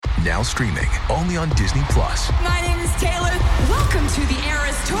Now streaming only on Disney Plus. My name is Taylor. Welcome to the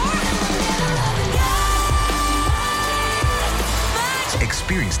Eras Tour.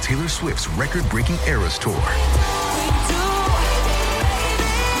 Experience Taylor Swift's record-breaking Eras Tour.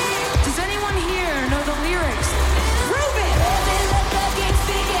 Does anyone here know the lyrics? Prove it!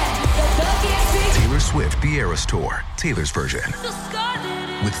 Taylor Swift, the Eras Tour, Taylor's version,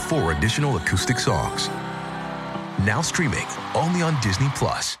 with 4 additional acoustic songs. Now streaming only on Disney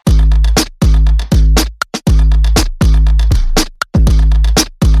Plus.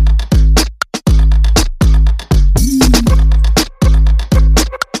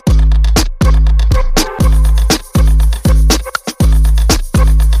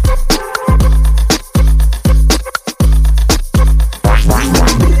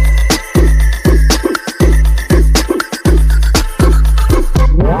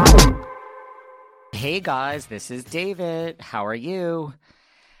 Hey guys, this is David. How are you?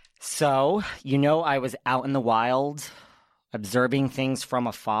 So, I was out in the wild, observing things from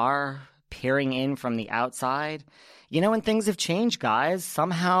afar, peering in from the outside. And things have changed, guys.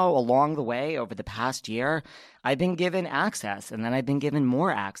 Somehow along the way, over the past year, I've been given access, and then I've been given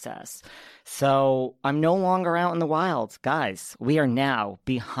more access. So I'm no longer out in the wild. Guys, we are now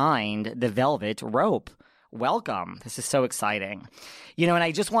behind the velvet rope. Welcome. This is so exciting. And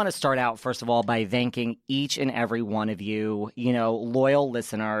I just want to start out, first of all, by thanking each and every one of you, loyal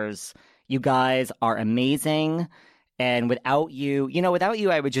listeners. You guys are amazing. And without you,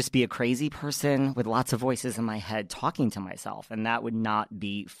 I would just be a crazy person with lots of voices in my head talking to myself. And that would not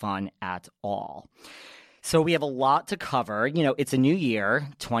be fun at all. So we have a lot to cover. It's a new year,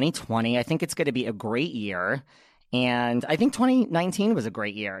 2020. I think it's going to be a great year. And I think 2019 was a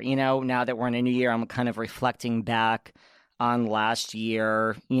great year. Now that we're in a new year, I'm kind of reflecting back on last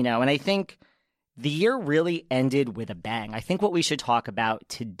year, and I think the year really ended with a bang. I think what we should talk about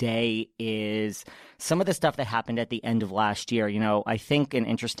today is some of the stuff that happened at the end of last year. I think an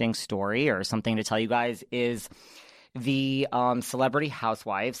interesting story or something to tell you guys is the Celebrity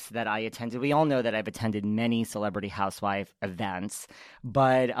Housewives that I attended. We all know that I've attended many Celebrity Housewife events,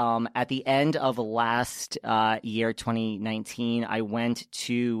 but at the end of last year, 2019, I went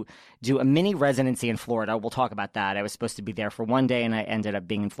to do a mini residency in Florida. We'll talk about that. I was supposed to be there for 1 day, and I ended up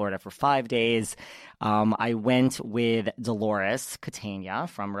being in Florida for 5 days. I went with Dolores Catania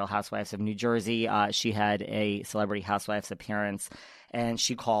from Real Housewives of New Jersey. She had a Celebrity Housewives appearance, and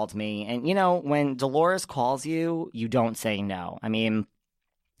she called me. And, when Dolores calls you, you don't say no. I mean,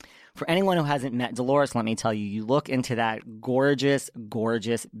 for anyone who hasn't met Dolores, let me tell you, you look into that gorgeous,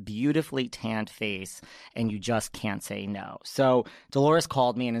 gorgeous, beautifully tanned face, and you just can't say no. So Dolores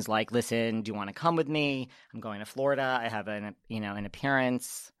called me and is like, listen, do you want to come with me? I'm going to Florida. I have an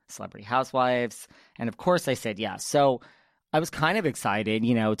appearance, Celebrity Housewives. And of course I said yes. So I was kind of excited,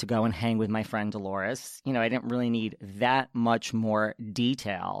 to go and hang with my friend Dolores. I didn't really need that much more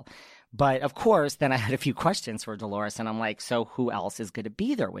detail. But of course, then I had a few questions for Dolores, and I'm like, so who else is going to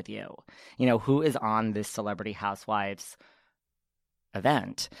be there with you? Who is on this Celebrity Housewives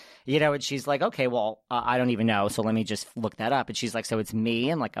event? And she's like, okay, well, I don't even know, so let me just look that up. And she's like, so it's me?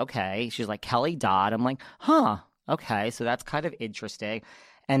 I'm like, okay. She's like, Kelly Dodd. I'm like, huh, okay, so that's kind of interesting.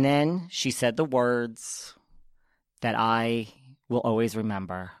 And then she said the words that I will always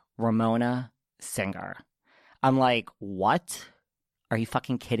remember, Ramona Singer. I'm like, what? Are you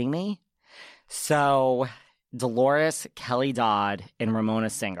fucking kidding me? So Dolores, Kelly Dodd, and Ramona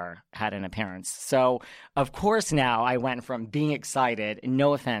Singer had an appearance. So, of course, now I went from being excited,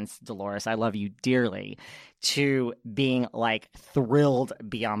 no offense, Dolores, I love you dearly, to being like thrilled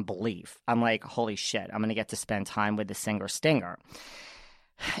beyond belief. I'm like, holy shit, I'm going to get to spend time with the singer Stinger.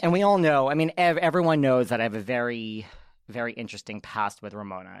 And we all know, I mean, everyone knows that I have a very, very interesting past with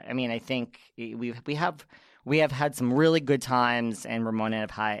Ramona. I mean, I think we have had some really good times, and Ramona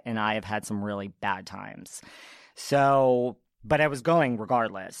and I have had some really bad times. So, but I was going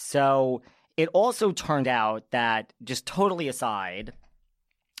regardless. So it also turned out that, just totally aside,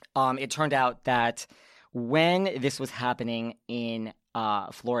 it turned out that when this was happening in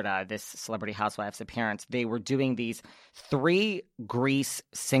Florida, this Celebrity Housewives appearance, they were doing these 3 Grease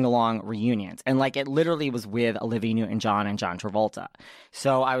sing-along reunions. And it literally was with Olivia Newton-John and John Travolta.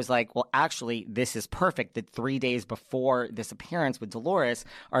 So I was like, well, actually, this is perfect. That 3 days before this appearance with Dolores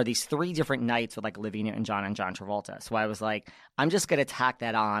are these 3 different nights with Olivia Newton-John and John Travolta. So I was like, I'm just going to tack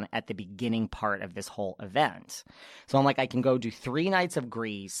that on at the beginning part of this whole event. So I'm like, I can go do 3 nights of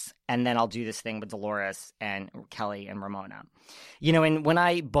Grease, and then I'll do this thing with Dolores and Kelly and Ramona. And when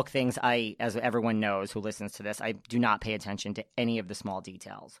I book things, as everyone knows who listens to this, I do not pay attention to any of the small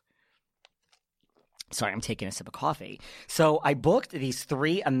details. Sorry, I'm taking a sip of coffee. So I booked these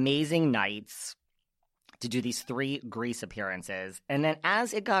 3 amazing nights to do these 3 Greece appearances. And then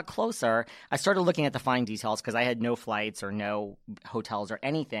as it got closer, I started looking at the fine details because I had no flights or no hotels or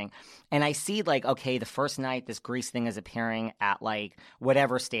anything. And I see like, okay, the first night this Greece thing is appearing at like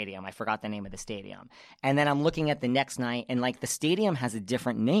whatever stadium. I forgot the name of the stadium. And then I'm looking at the next night and like the stadium has a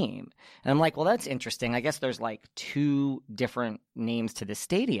different name. And I'm like, well, that's interesting. I guess there's like 2 different names to the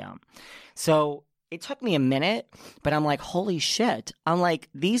stadium. So it took me a minute, but I'm like, holy shit. I'm like,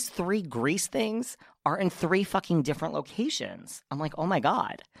 these 3 Greece things are in 3 fucking different locations. I'm like, oh my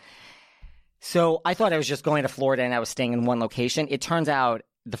God. So I thought I was just going to Florida and I was staying in one location. It turns out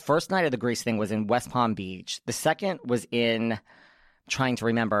the first night of the Greece thing was in West Palm Beach. The second was in, trying to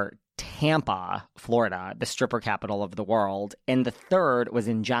remember, Tampa, Florida, the stripper capital of the world. And the third was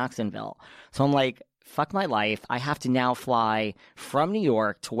in Jacksonville. So I'm like, fuck my life. I have to now fly from New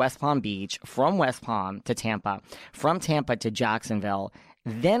York to West Palm Beach, from West Palm to Tampa, from Tampa to Jacksonville.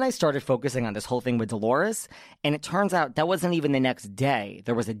 Then I started focusing on this whole thing with Dolores, and it turns out that wasn't even the next day.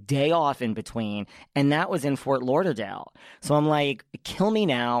 There was a day off in between, and that was in Fort Lauderdale. So I'm like, kill me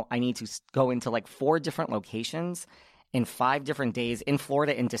now. I need to go into like 4 different locations in 5 different days in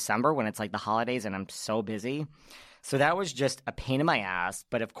Florida in December when it's like the holidays and I'm so busy. So that was just a pain in my ass.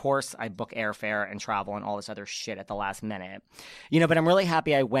 But of course, I book airfare and travel and all this other shit at the last minute. But I'm really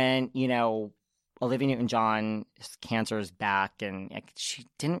happy I went. Olivia Newton-John's cancer's back and she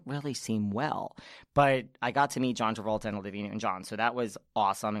didn't really seem well. But I got to meet John Travolta and Olivia Newton-John. So that was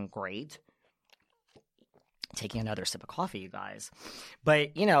awesome and great. Taking another sip of coffee, you guys.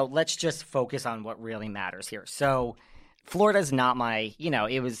 But, let's just focus on what really matters here. So Florida's not my,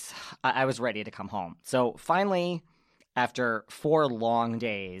 I was ready to come home. So finally, after 4 long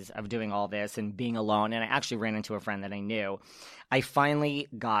days of doing all this and being alone, and I actually ran into a friend that I knew, I finally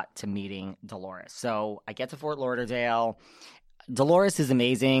got to meeting Dolores. So I get to Fort Lauderdale. Dolores is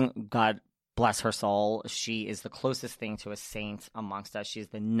amazing. God bless her soul. She is the closest thing to a saint amongst us. She's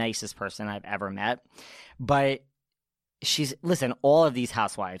the nicest person I've ever met. But listen, all of these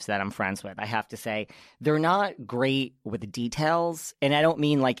housewives that I'm friends with, I have to say, they're not great with details. And I don't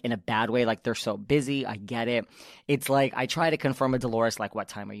mean like in a bad way, like they're so busy. I get it. It's like I try to confirm with Dolores, like, what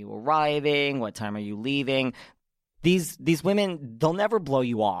time are you arriving? What time are you leaving? These women, they'll never blow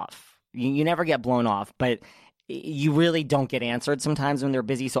you off. You never get blown off, but you really don't get answered sometimes when they're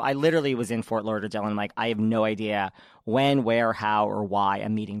busy. So I literally was in Fort Lauderdale and I'm like, I have no idea when, where, how, or why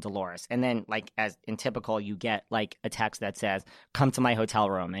I'm meeting Dolores. And then like as in typical, you get like a text that says, come to my hotel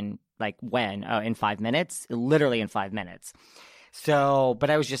room. And like when? Oh, in 5 minutes? Literally in 5 minutes. So,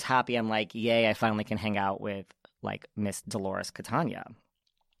 but I was just happy. I'm like, yay, I finally can hang out with like Miss Dolores Catania.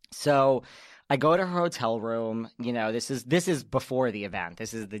 So I go to her hotel room. This is before the event.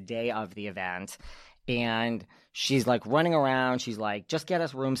 This is the day of the event. And she's like running around. She's like, just get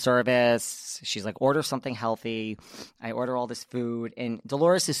us room service. She's like, order something healthy. I order all this food. And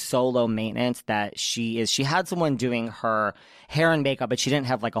Dolores is so low maintenance that she had someone doing her hair and makeup, but she didn't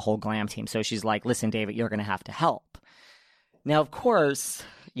have like a whole glam team. So she's like, listen, David, you're going to have to help. Now, of course,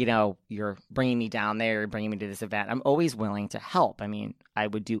 you're bringing me down there, you're bringing me to this event. I'm always willing to help. I mean, I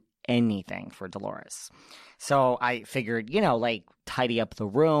would do anything for Dolores. So I figured, like tidy up the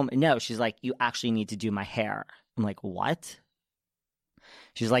room. No, she's like, you actually need to do my hair. I'm like, what?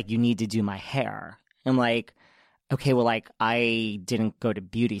 She's like, you need to do my hair. I'm like, okay, well, like I didn't go to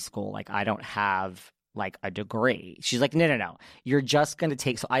beauty school. Like I don't have like a degree. She's like, no. You're just going to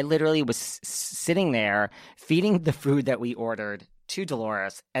take. So I literally was sitting there feeding the food that we ordered to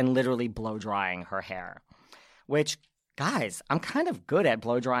Dolores and literally blow drying her hair, which, guys, I'm kind of good at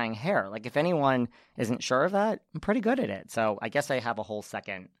blow drying hair. Like if anyone isn't sure of that, I'm pretty good at it. So I guess I have a whole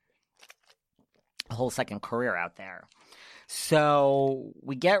second career out there. So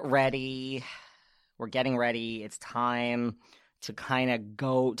we get ready. We're getting ready. It's time to kind of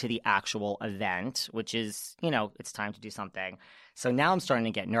go to the actual event, which is, it's time to do something. So now I'm starting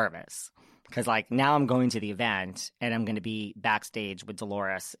to get nervous. Because, like, now I'm going to the event and I'm going to be backstage with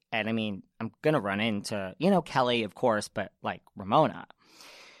Dolores. And, I mean, I'm going to run into, Kelly, of course, but, like, Ramona,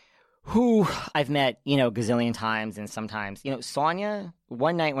 who I've met, gazillion times. And sometimes, Sonia,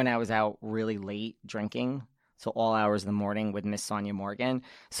 one night when I was out really late drinking, so all hours of the morning with Miss Sonia Morgan,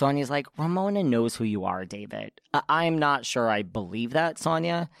 Sonia's like, Ramona knows who you are, David. I'm not sure I believe that,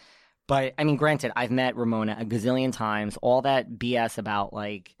 Sonia. But, I mean, granted, I've met Ramona a gazillion times. All that BS about,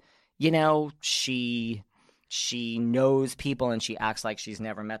 like, she knows people and she acts like she's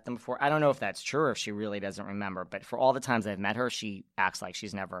never met them before. I don't know if that's true or if she really doesn't remember, but for all the times I've met her, she acts like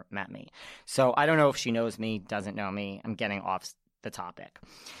she's never met me. So I don't know if she knows me, doesn't know me. I'm getting off the topic.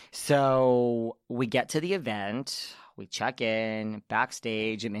 So we get to the event, we check in,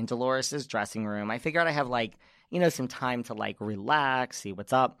 backstage, I'm in Dolores' dressing room. I figured I have some time to relax, see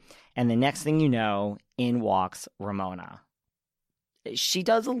what's up. And the next thing you know, in walks Ramona. She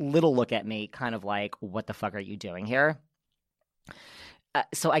does a little look at me, kind of like, what the fuck are you doing here?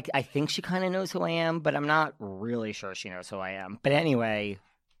 So I think she kind of knows who I am, but I'm not really sure she knows who I am. But anyway,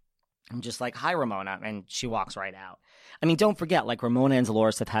 I'm just like, hi, Ramona. And she walks right out. I mean, don't forget, Ramona and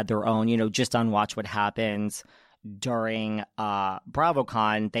Dolores have had their own, just on Watch What Happens during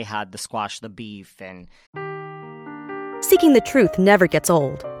BravoCon. They had the Squash the Beef and... Seeking the truth never gets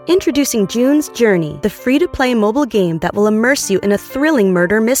old. Introducing June's Journey, the free-to-play mobile game that will immerse you in a thrilling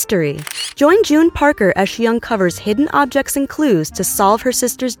murder mystery. Join June Parker as she uncovers hidden objects and clues to solve her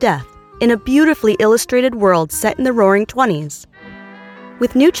sister's death in a beautifully illustrated world set in the Roaring '20s.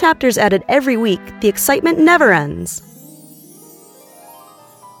 With new chapters added every week, the excitement never ends.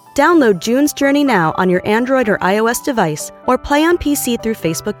 Download June's Journey now on your Android or iOS device or play on PC through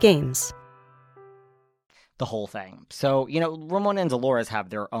Facebook Games. The whole thing. So, Ramona and Dolores have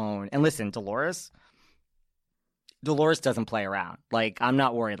their own. And listen, Dolores doesn't play around. I'm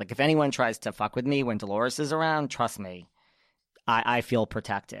not worried. If anyone tries to fuck with me when Dolores is around, trust me, I feel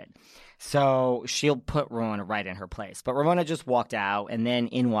protected. So she'll put Ramona right in her place. But Ramona just walked out, and then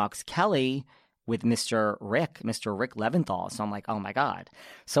in walks Kelly with Mr. Rick Leventhal. So I'm like, oh my God.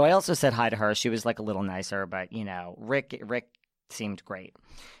 So I also said hi to her. She was a little nicer, but Rick seemed great.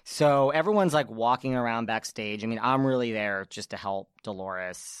 So everyone's walking around backstage. I mean, I'm really there just to help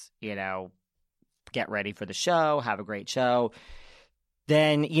Dolores, get ready for the show, have a great show.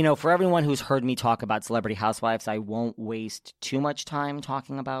 Then, for everyone who's heard me talk about Celebrity Housewives, I won't waste too much time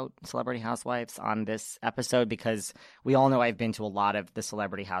talking about Celebrity Housewives on this episode because we all know I've been to a lot of the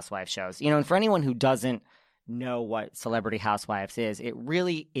Celebrity Housewives shows. And for anyone who doesn't know what Celebrity Housewives is, it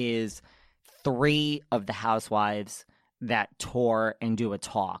really is 3 of the housewives that tour and do a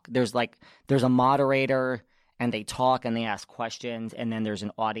talk. There's a moderator and they talk and they ask questions, and then there's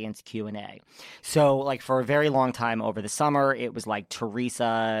an audience Q&A. So for a very long time over the summer, it was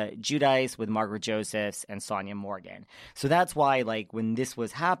Teresa Giudice with Margaret Josephs and Sonia Morgan. So that's why when this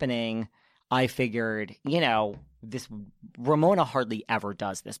was happening, I figured, this Ramona hardly ever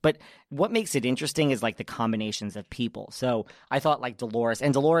does this. But what makes it interesting is the combinations of people. So I thought Dolores,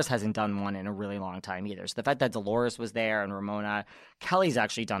 and Dolores hasn't done one in a really long time either. So the fact that Dolores was there and Ramona, Kelly's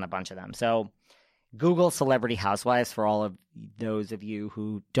actually done a bunch of them. So Google Celebrity Housewives for all of those of you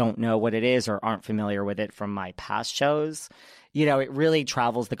who don't know what it is or aren't familiar with it from my past shows. It really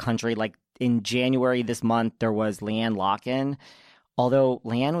travels the country. In January this month, there was Leanne Locken. Although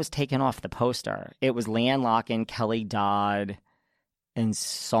Leanne was taken off the poster. It was Leanne Locken, Kelly Dodd, and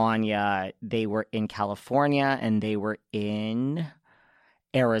Sonia. They were in California and they were in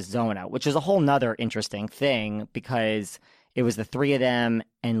Arizona, which is a whole nother interesting thing because it was the 3 of them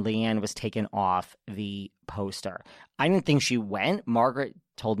and Leanne was taken off the poster. I didn't think she went. Margaret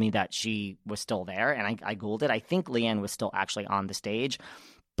told me that she was still there, and I Googled it. I think Leanne was still actually on the stage.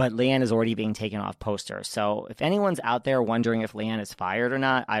 But Leanne is already being taken off poster. So if anyone's out there wondering if Leanne is fired or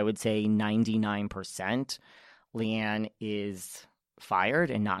not, I would say 99% Leanne is fired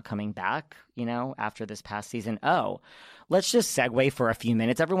and not coming back, after this past season. Oh, let's just segue for a few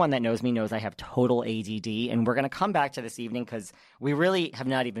minutes. Everyone that knows me knows I have total ADD, and we're going to come back to this evening because we really have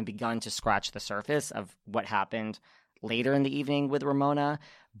not even begun to scratch the surface of what happened later in the evening with Ramona.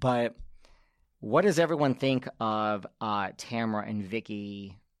 But what does everyone think of Tamra and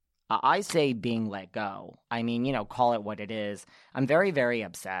Vicki? I say being let go. I mean, call it what it is. I'm very, very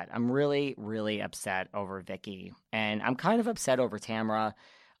upset. I'm really, really upset over Vicki. And I'm kind of upset over Tamra.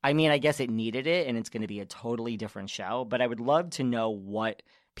 I mean, I guess it needed it, and it's going to be a totally different show. But I would love to know what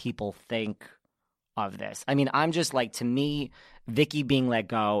people think of this. I mean, I'm just to me, Vicki being let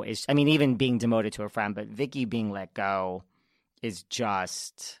go is, even being demoted to a friend, but Vicki being let go is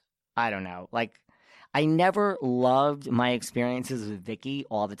just, I don't know, I never loved my experiences with Vicki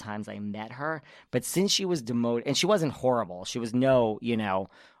all the times I met her, but since she was demoted, and she wasn't horrible, she was no,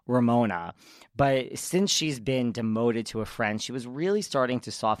 Ramona, but since she's been demoted to a friend, she was really starting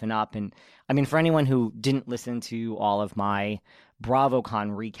to soften up. And for anyone who didn't listen to all of my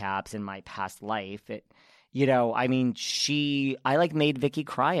BravoCon recaps in my past life, I made Vicki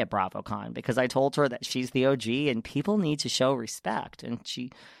cry at BravoCon because I told her that she's the OG and people need to show respect, and she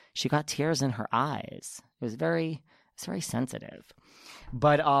got tears in her eyes. It's very sensitive.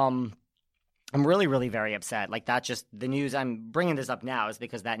 But I'm really, really very upset. That just, the news, I'm bringing this up now is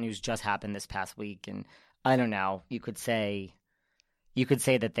because that news just happened this past week. And I don't know, you could say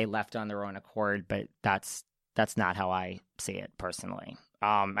that they left on their own accord, but that's that's not how I see it personally.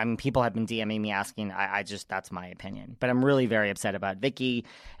 I mean, people have been DMing me asking. I just, that's my opinion. But I'm really very upset about Vicky.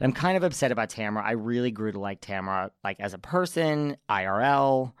 And I'm kind of upset about Tamara. I really grew to like Tamara, like as a person,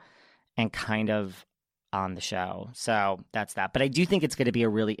 IRL, and kind of on the show. So that's that. But I do think it's going to be a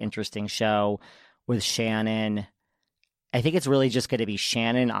really interesting show with Shannon. I think it's really just going to be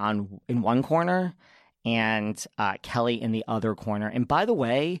Shannon in one corner and Kelly in the other corner. And by the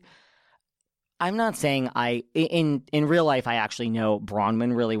way, I'm not saying in real life, I actually know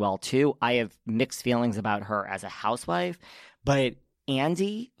Bronwyn really well too. I have mixed feelings about her as a housewife, but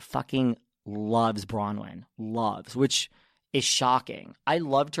Andy fucking loves Bronwyn, which is shocking. I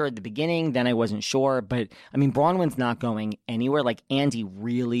loved her at the beginning, then I wasn't sure, but I mean, Bronwyn's not going anywhere. Like Andy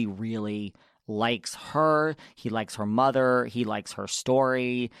really, really likes her. He likes her mother. He likes her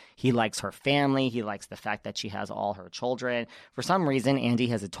story. He likes her family. He likes the fact that she has all her children. For some reason, Andy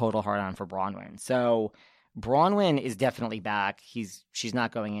has a total hard-on for Bronwyn. So Bronwyn is definitely back. She's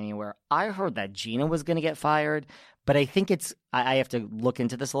not going anywhere. I heard that Gina was going to get fired, but I think I have to look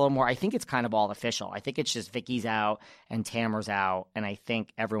into this a little more. I think it's kind of all official. I think it's just Vicky's out and Tamar's out, and I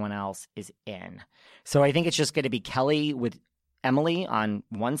think everyone else is in. So I think it's just going to be Kelly with Emily on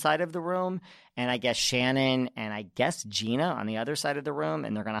one side of the room, and I guess Shannon and I guess Gina on the other side of the room,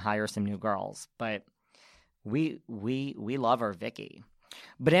 and they're going to hire some new girls. But we love our Vicky.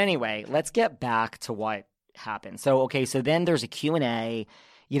 But anyway, let's get back to what happened. So then there's a Q&A.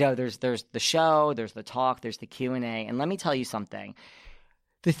 You know, there's the show, there's the talk, there's the Q&A. And let me tell you something.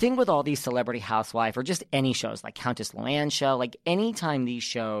 The thing with all these Celebrity Housewife or just any shows like Countess Luann's show, like anytime these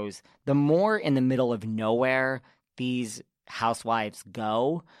shows, the more in the middle of nowhere these housewives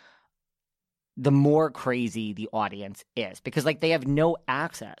go, the more crazy the audience is, because like they have no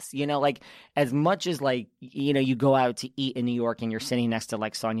access, you know, like as much as like, you know, you go out to eat in New York and you're sitting next to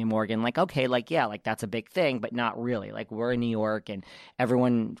like Sonia Morgan, like, okay, like, yeah, like that's a big thing, but not really. Like we're in New York and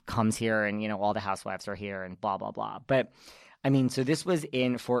everyone comes here and, you know, all the housewives are here and blah, blah, blah. But I mean, so this was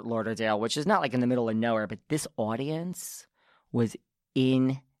in Fort Lauderdale, which is not like in the middle of nowhere, but this audience was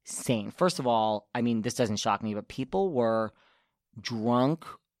insane. First of all, I mean, this doesn't shock me, but people were drunk,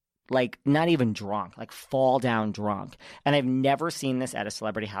 like not even drunk, like fall down drunk. And I've never seen this at a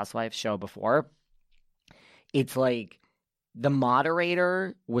Celebrity Housewives show before. It's like the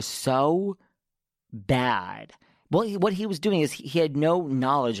moderator was so bad. Well, what he was doing is he had no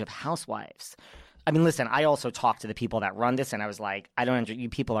knowledge of housewives. I mean, listen, I also talked to the people that run this, and I was like, you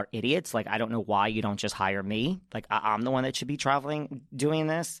people are idiots. Like, I don't know why you don't just hire me. Like, I'm the one that should be traveling, doing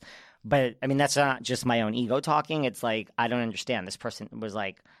this. But, I mean, that's not just my own ego talking. It's like, I don't understand. This person was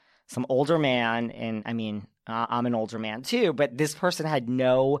like some older man, and I mean, I'm an older man too, but this person had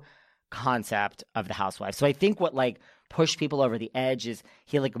no concept of the housewife. So I think what like pushed people over the edge is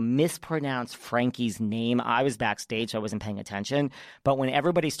he like mispronounced Frankie's name. I was backstage, so I wasn't paying attention. But when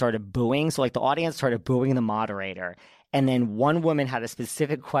everybody started booing, so like the audience started booing the moderator, and then one woman had a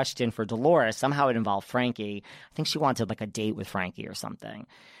specific question for Dolores. Somehow it involved Frankie. I think she wanted like a date with Frankie or something.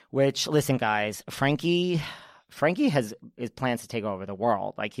 Which, listen, guys, Frankie has plans to take over the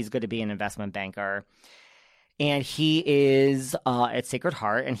world. Like he's going to be an investment banker. And he is at Sacred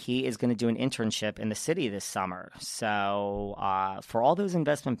Heart, and he is going to do an internship in the city this summer. So for all those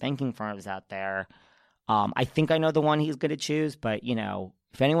investment banking firms out there, I think I know the one he's going to choose. But, you know,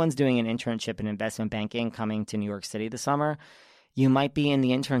 if anyone's doing an internship in investment banking coming to New York City this summer, you might be in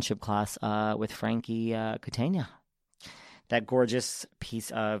the internship class with Frankie Catania. That gorgeous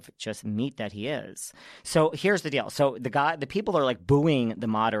piece of just meat that he is. So here's the deal. So the people are like booing the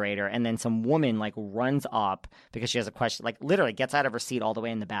moderator, and then some woman like runs up because she has a question, like literally gets out of her seat all the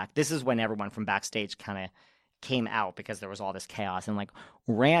way in the back. This is when everyone from backstage kind of came out because there was all this chaos, and like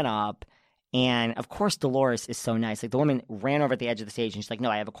ran up. And of course, Dolores is so nice. Like the woman ran over at the edge of the stage and she's like,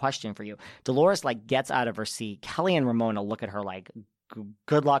 no, I have a question for you. Dolores like gets out of her seat. Kelly and Ramona look at her like,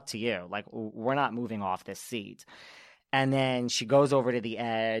 good luck to you. Like we're not moving off this seat. And then she goes over to the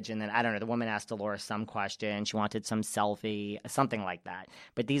edge, and then, I don't know, the woman asked Dolores some question. She wanted some selfie, something like that.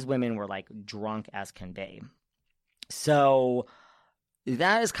 But these women were, like, drunk as can be. So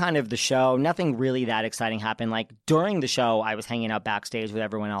that is kind of the show. Nothing really that exciting happened. Like, during the show, I was hanging out backstage with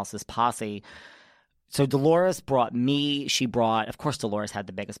everyone else's posse. So Dolores brought me, of course Dolores had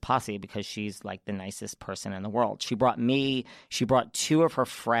the biggest posse because she's like the nicest person in the world. She brought me, she brought two of her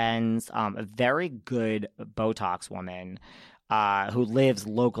friends, a very good Botox woman who lives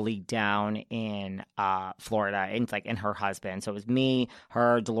locally down in Florida, and her husband. So it was me,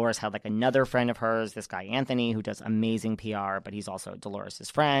 her, Dolores had like another friend of hers, this guy Anthony, who does amazing PR, but he's also Dolores'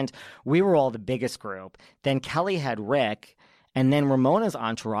 friend. We were all the biggest group. Then Kelly had Rick. And then Ramona's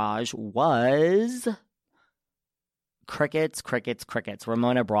entourage was crickets, crickets, crickets.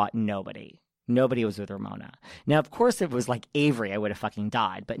 Ramona brought nobody. Nobody was with Ramona. Now, of course, if it was like Avery, I would have fucking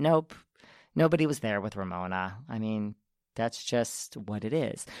died. But nope, nobody was there with Ramona. I mean, that's just what it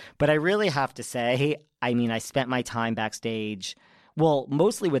is. But I really have to say, I mean, I spent my time backstage, well,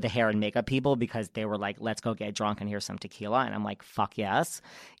 mostly with the hair and makeup people because they were like, let's go get drunk and here's some tequila. And I'm like, fuck yes.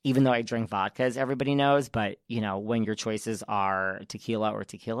 Even though I drink vodka, as everybody knows. But, you know, when your choices are tequila or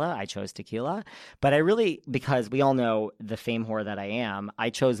tequila, I chose tequila. But I really, because we all know the fame whore that I am, I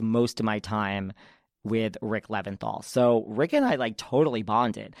chose most of my time with Rick Leventhal. So Rick and I like totally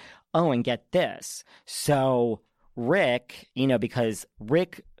bonded. Oh, and get this. So Rick, you know, because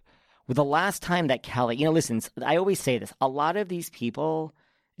Rick, the last time that Kelly, you know, listen, I always say this. A lot of these people,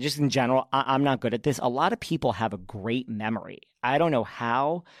 just in general, I'm not good at this. A lot of people have a great memory. I don't know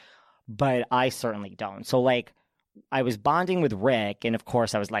how, but I certainly don't. So, like, I was bonding with Rick, and of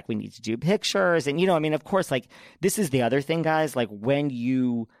course, I was like, we need to do pictures. And, you know, I mean, of course, like, this is the other thing, guys. Like, when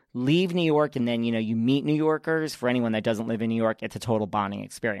you leave New York and then, you know, you meet New Yorkers, for anyone that doesn't live in New York, it's a total bonding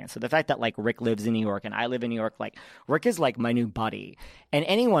experience. So the fact that like Rick lives in New York and I live in New York, like Rick is like my new buddy. And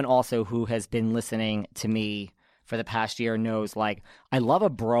anyone also who has been listening to me for the past year knows, like, I love a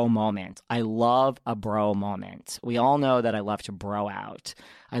bro moment. I love a bro moment. We all know that I love to bro out.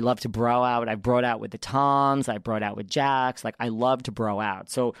 I love to bro out. I've broed out with the Toms. I broed out with Jax. Like, I love to bro out.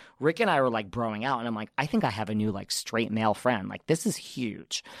 So Rick and I were like broing out, and I'm like, I think I have a new like straight male friend. Like, this is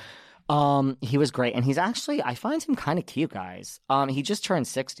huge. He was great, and he's actually, I find him kind of cute, guys. He just turned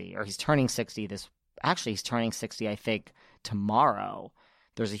 60, or he's turning 60 he's turning 60, I think, tomorrow.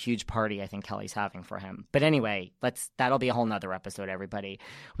 There's a huge party I think Kelly's having for him. But anyway, that'll be a whole nother episode, everybody.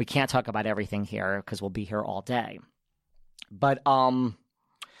 We can't talk about everything here because we'll be here all day. But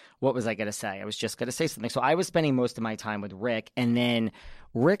what was I going to say? I was just going to say something. So I was spending most of my time with Rick, and then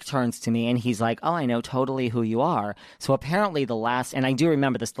Rick turns to me and he's like, oh, I know totally who you are. So apparently and I do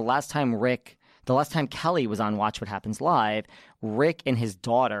remember this, the last time Kelly was on Watch What Happens Live, Rick and his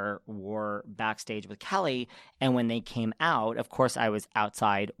daughter were backstage with Kelly. And when they came out, of course, I was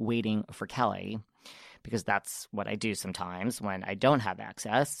outside waiting for Kelly because that's what I do sometimes when I don't have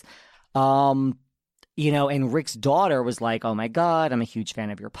access. You know, and Rick's daughter was like, oh my God, I'm a huge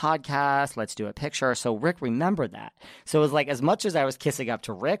fan of your podcast. Let's do a picture. So Rick remembered that. So it was like, as much as I was kissing up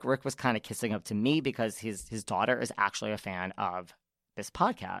to Rick, Rick was kind of kissing up to me because his daughter is actually a fan of this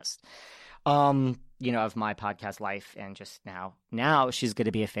podcast. You know, of my podcast life, and just now she's going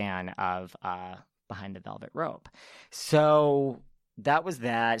to be a fan of Behind the Velvet Rope. So that was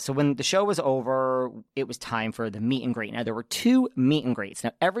that. So when the show was over, it was time for the meet and greet. Now, there were 2 meet and greets.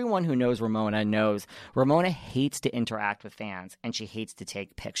 Now, everyone who knows Ramona hates to interact with fans, and she hates to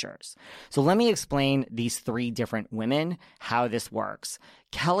take pictures. So let me explain these 3 different women, how this works.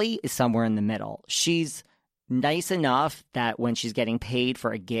 Kelly is somewhere in the middle. She's nice enough that when she's getting paid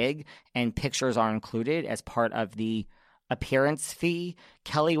for a gig and pictures are included as part of the appearance fee,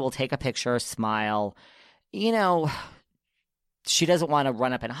 Kelly will take a picture, smile. You know, she doesn't want to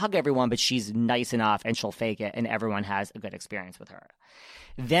run up and hug everyone, but she's nice enough and she'll fake it, and everyone has a good experience with her.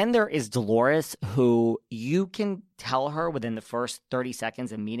 Then there is Dolores, who you can tell her within the first 30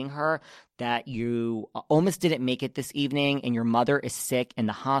 seconds of meeting her that you almost didn't make it this evening and your mother is sick in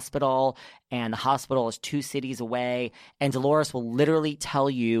the hospital and the hospital is 2 cities away. And Dolores will literally tell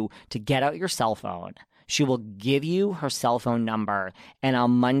you to get out your cell phone. She will give you her cell phone number, and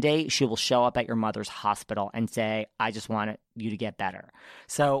on Monday, she will show up at your mother's hospital and say, I just want you to get better.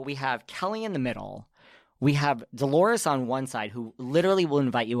 So we have Kelly in the middle. We have Dolores on one side, who literally will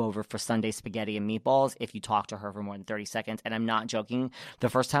invite you over for Sunday spaghetti and meatballs if you talk to her for more than 30 seconds. And I'm not joking. The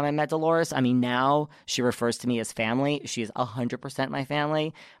first time I met Dolores, I mean, now she refers to me as family. She is 100% my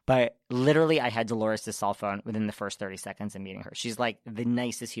family. But literally, I had Dolores' cell phone within the first 30 seconds of meeting her. She's like the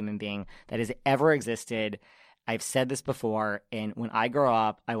nicest human being that has ever existed. I've said this before. And when I grow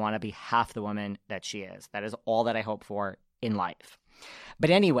up, I want to be half the woman that she is. That is all that I hope for in life. But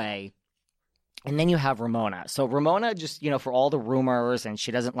anyway, and then you have Ramona. So Ramona, just, you know, for all the rumors and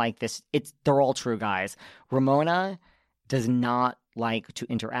she doesn't like this, they're all true, guys. Ramona does not like to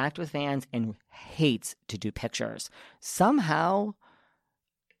interact with fans and hates to do pictures. Somehow,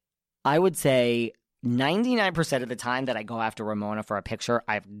 I would say 99% of the time that I go after Ramona for a picture,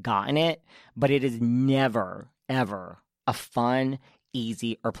 I've gotten it, but it is never, ever a fun,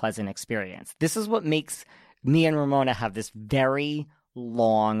 easy, or pleasant experience. This is what makes me and Ramona have this very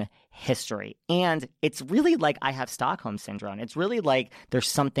long history. And it's really like I have Stockholm Syndrome. It's really like there's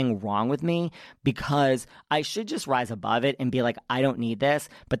something wrong with me because I should just rise above it and be like, I don't need this.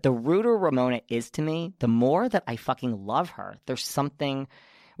 But the ruder Ramona is to me, the more that I fucking love her. There's something,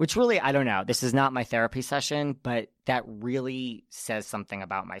 which really, I don't know. This is not my therapy session, but that really says something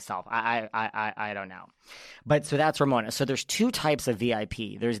about myself. I don't know. But so that's Ramona. So there's two types of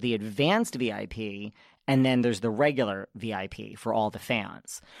VIP. There's the advanced VIP, and then there's the regular VIP for all the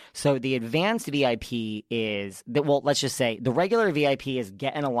fans. So the advanced VIP is, well, let's just say the regular VIP is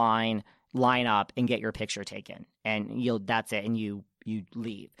get in a line up and get your picture taken. And that's it. And you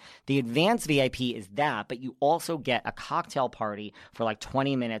leave. The advanced VIP is that, but you also get a cocktail party for like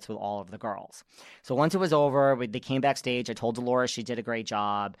 20 minutes with all of the girls. So once it was over, they came backstage. I told Dolores she did a great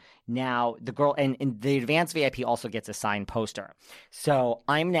job. Now the girl and the advanced VIP also gets a signed poster. So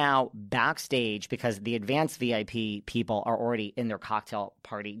I'm now backstage because the advanced VIP people are already in their cocktail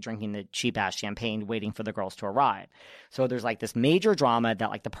party drinking the cheap ass champagne waiting for the girls to arrive. So there's like this major drama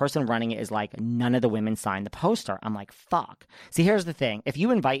that like the person running it is like, none of the women signed the poster. I'm like, fuck. See, here's the thing. If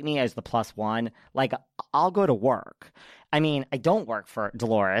you invite me as the +1, like I'll go to work. I mean, I don't work for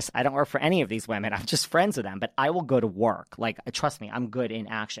Dolores. I don't work for any of these women. I'm just friends with them, but I will go to work. Like, trust me, I'm good in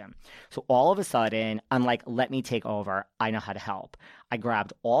action. So all of a sudden, I'm like, let me take over. I know how to help. I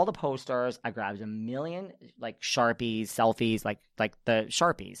grabbed all the posters. I grabbed a million like Sharpies, selfies, like the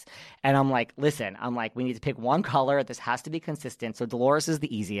Sharpies. And I'm like, listen, we need to pick one color. This has to be consistent. So Dolores is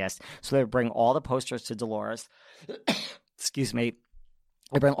the easiest. So they bring all the posters to Dolores. Excuse me.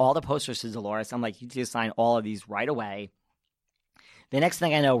 I bring all the posters to Dolores. I'm like, you need to sign all of these right away. The next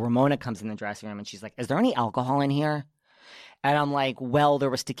thing I know, Ramona comes in the dressing room and she's like, is there any alcohol in here? And I'm like, well, there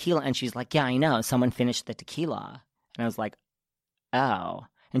was tequila. And she's like, yeah, I know. Someone finished the tequila. And I was like, oh.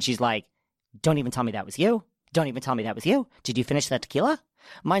 And she's like, don't even tell me that was you. Don't even tell me that was you. Did you finish that tequila?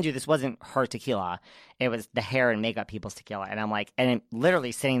 Mind you, this wasn't her tequila. It was the hair and makeup people's tequila. And I'm like, and I'm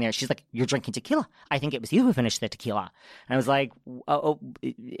literally sitting there. She's like, you're drinking tequila. I think it was you who finished the tequila. And I was like,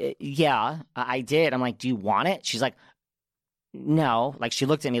 yeah, I did. I'm like, do you want it? She's like, no. Like, she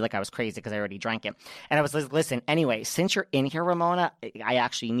looked at me like I was crazy because I already drank it. And I was like, listen, anyway, since you're in here, Ramona, I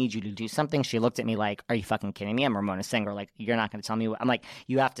actually need you to do something. She looked at me like, are you fucking kidding me? I'm Ramona Singer. Like, you're not going to tell me what. I'm like,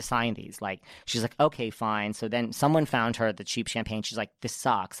 you have to sign these. Like, she's like, okay, fine. So then someone found her the cheap champagne. She's like, this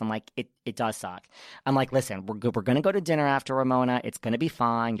sucks. I'm like, it does suck. I'm like, listen, we're going to go to dinner after, Ramona. It's going to be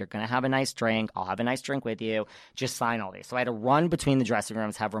fine. You're going to have a nice drink. I'll have a nice drink with you. Just sign all these. So I had to run between the dressing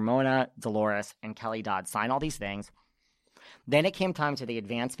rooms, have Ramona, Dolores, and Kelly Dodd sign all these things. Then it came time to the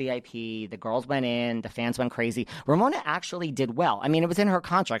advanced VIP. The girls went in. The fans went crazy. Ramona actually did well. I mean, it was in her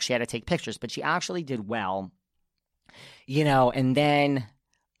contract. She had to take pictures, but she actually did well. And then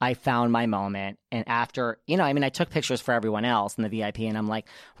I found my moment. And after, I took pictures for everyone else in the VIP. And I'm like,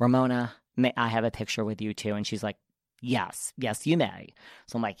 Ramona, may I have a picture with you too? And she's like, yes, you may.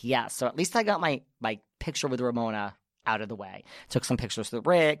 So I'm like, yes. So at least I got my picture with Ramona out of the way. Took some pictures with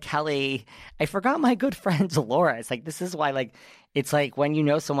Rick, Kelly. I forgot my good friend Dolores. Like, this is why, it's like when you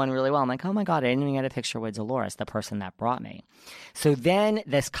know someone really well, I'm like, oh my God, I didn't even get a picture with Dolores, the person that brought me. So then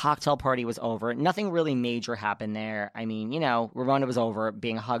this cocktail party was over. Nothing really major happened there. I mean, Ramona was over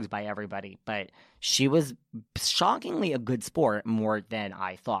being hugged by everybody, but she was shockingly a good sport more than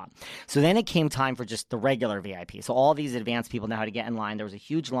I thought. So then it came time for just the regular VIP. So all these advanced people know how to get in line. There was a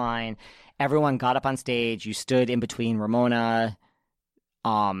huge line. Everyone got up on stage. You stood in between Ramona,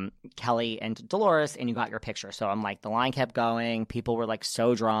 Kelly, and Dolores, and you got your picture. So I'm like, the line kept going. People were like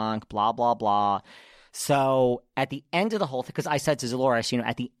so drunk, blah, blah, blah. So at the end of the whole thing, because I said to Dolores,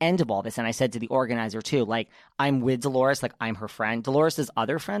 at the end of all this, and I said to the organizer too, like, I'm with Dolores, like, I'm her friend. Dolores'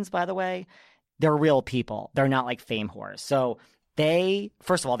 other friends, by the way, they're real people. They're not like fame whores. So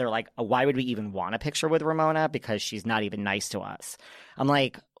first of all, they're like, why would we even want a picture with Ramona? Because she's not even nice to us. I'm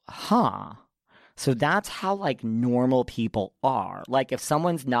like, huh. So that's how normal people are. Like, if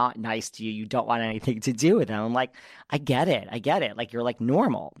someone's not nice to you, you don't want anything to do with them. I'm like, I get it. Like, you're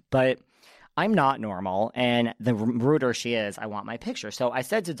normal, but I'm not normal. And the ruder she is, I want my picture. So I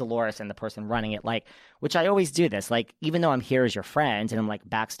said to Dolores and the person running it, which I always do this, even though I'm here as your friend and I'm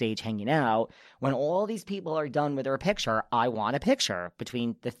backstage hanging out, when all these people are done with their picture, I want a picture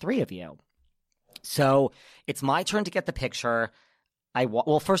between the three of you. So it's my turn to get the picture.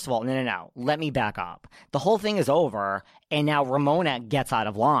 Well, first of all, no. Let me back up. The whole thing is over, and now Ramona gets out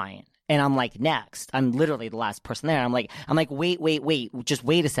of line. And I'm like, next. I'm literally the last person there. I'm like, wait. Just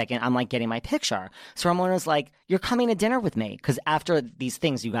wait a second. I'm getting my picture. So Ramona's like, you're coming to dinner with me. Because after these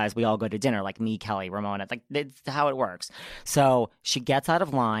things, you guys, we all go to dinner. Like me, Kelly, Ramona. It's how it works. So she gets out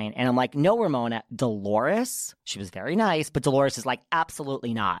of line. And I'm like, no, Ramona, Dolores. She was very nice. But Dolores is like,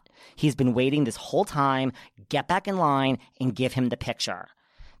 absolutely not. He's been waiting this whole time. Get back in line and give him the picture.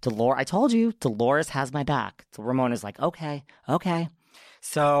 I told you, Dolores has my back. So Ramona's like, okay.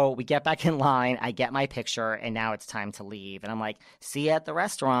 So we get back in line. I get my picture, and now it's time to leave. And I'm like, see you at the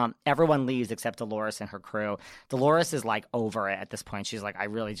restaurant. Everyone leaves except Dolores and her crew. Dolores is like over it at this point. She's like, I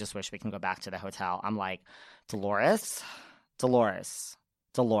really just wish we can go back to the hotel. I'm like, Dolores,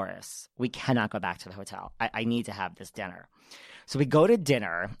 we cannot go back to the hotel. I need to have this dinner. So we go to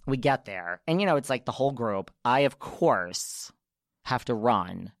dinner. We get there. And, it's like the whole group. I, of course, have to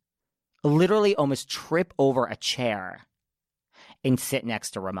run, literally almost trip over a chair and sit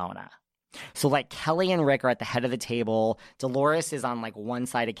next to Ramona. So like Kelly and Rick are at the head of the table. Dolores is on like one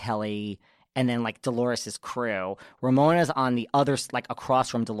side of Kelly and then like Dolores' crew. Ramona's on the other, like across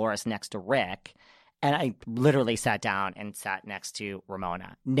from Dolores next to Rick. And I literally sat down and sat next to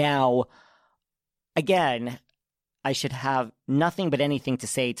Ramona. Now, again, I should have nothing but anything to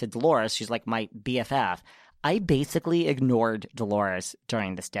say to Dolores. She's like my BFF. I basically ignored Dolores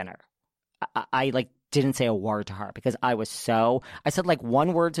during this dinner. I like didn't say a word to her because I said like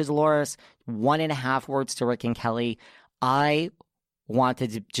one word to Dolores, 1.5 words to Rick and Kelly. I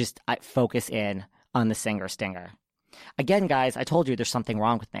wanted to just focus in on the singer stinger. Again, guys, I told you there's something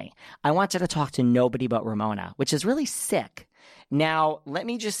wrong with me. I wanted to talk to nobody but Ramona, which is really sick. Now, let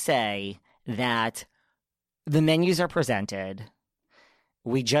me just say that the menus are presented.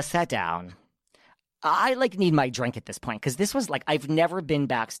 We just sat down. I need my drink at this point because this was I've never been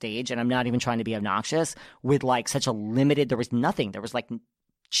backstage, and I'm not even trying to be obnoxious, with such a limited, there was nothing. There was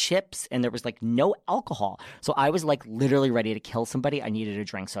chips and there was no alcohol. So I was literally ready to kill somebody. I needed a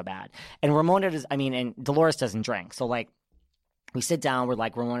drink so bad. And and Dolores doesn't drink. So we sit down, we're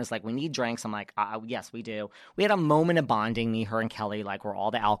Ramona's we need drinks. I'm like, yes, we do. We had a moment of bonding, me, her, and Kelly, we're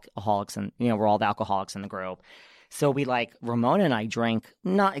all the alcoholics and, we're all the alcoholics in the group. So we Ramona and I drank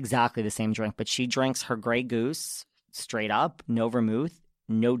not exactly the same drink, but she drinks her Grey Goose straight up, no vermouth,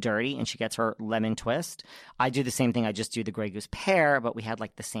 no dirty, and she gets her lemon twist. I do the same thing. I just do the Grey Goose pear, but we had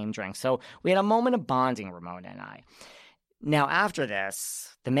the same drink. So we had a moment of bonding, Ramona and I. Now, after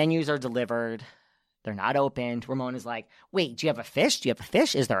this, the menus are delivered. They're not opened. Ramona's like, wait, do you have a fish? Do you have a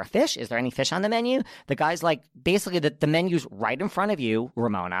fish? Is there a fish? Is there any fish on the menu? The guy's basically the menu's right in front of you,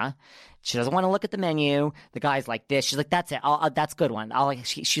 Ramona. She doesn't want to look at the menu. The guy's like this. She's like, that's it. That's a good one.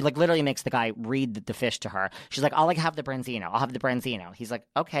 She literally makes the guy read the fish to her. She's like, I'll have the branzino. I'll have the branzino. He's like,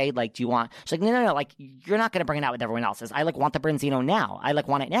 okay, do you want? She's like, no. You're not going to bring it out with everyone else's. I want the branzino now. I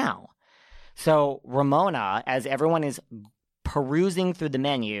want it now. So Ramona, as everyone is perusing through the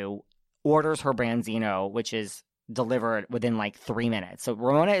menu, orders her branzino, which is delivered within 3 minutes. So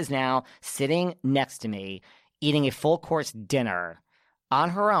Ramona is now sitting next to me, eating a full course dinner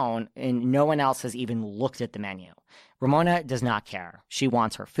on her own, and no one else has even looked at the menu. Ramona does not care. She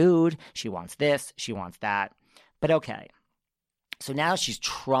wants her food. She wants this. She wants that. But okay. So now she's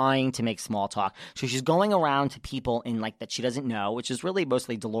trying to make small talk. So she's going around to people in that she doesn't know, which is really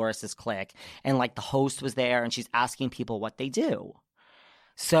mostly Dolores' clique. And the host was there, and she's asking people what they do.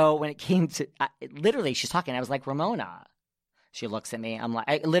 So when it came to literally, she's talking. I was like, Ramona. She looks at me. I'm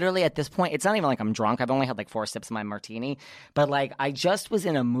literally at this point, it's not even I'm drunk. I've only had 4 sips of my martini. But I just was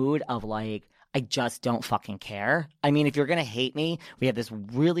in a mood of I just don't fucking care. I mean, if you're going to hate me, we have this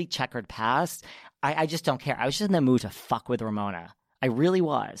really checkered past. I just don't care. I was just in the mood to fuck with Ramona. I really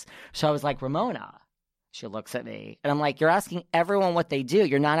was. So I was like, Ramona. She looks at me. And I'm like, you're asking everyone what they do.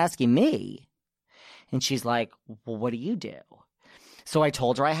 You're not asking me. And she's like, well, what do you do? So I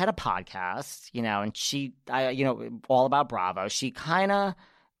told her I had a podcast, and she, all about Bravo. She kind of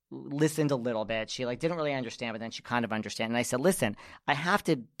listened a little bit. She didn't really understand, but then she kind of understood. And I said, listen, I have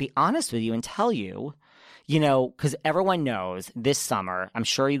to be honest with you and tell you, because everyone knows this summer, I'm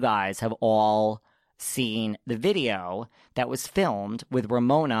sure you guys have all seen the video that was filmed with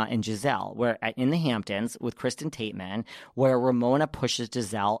Ramona and Giselle, where in the Hamptons with Kristen Tateman, where Ramona pushes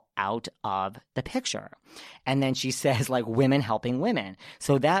Giselle out of the picture. And then she says, women helping women.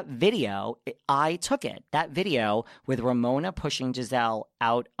 So that video, I took it. That video with Ramona pushing Giselle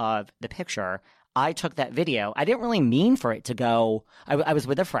out of the picture, I took that video. I didn't really mean for it to go. I was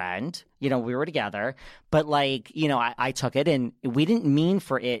with a friend, we were together, but I took it, and we didn't mean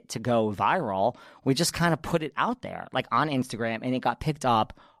for it to go viral. We just kind of put it out there, on Instagram, and it got picked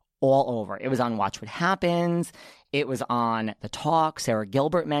up all over. It was on Watch What Happens. It was on The Talk. Sarah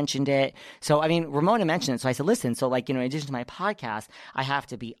Gilbert mentioned it. So, Ramona mentioned it. So I said, listen, so in addition to my podcast, I have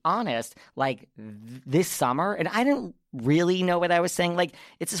to be honest, this summer, and I didn't really know what I was saying.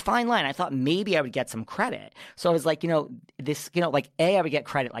 It's this fine line. I thought maybe I would get some credit. So I was A, I would get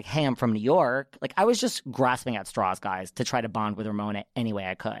credit, hey, I'm from New York. I was just grasping at straws, guys, to try to bond with Ramona any way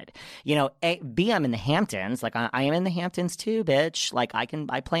I could. B, I'm in the Hamptons. I am in the Hamptons too, bitch.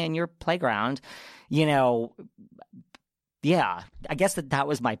 I play in your playground. yeah, I guess that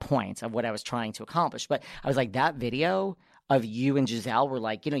was my point of what I was trying to accomplish. But I was like, that video of you and Giselle were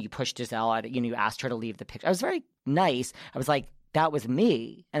like, you pushed Giselle out, you asked her to leave the picture. I was very nice. I was like, that was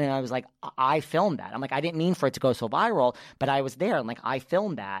me. And then I was like, I filmed that. I'm like, I didn't mean for it to go so viral, but I was there. And like, I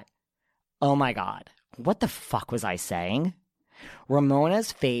filmed that. Oh my God. What the fuck was I saying?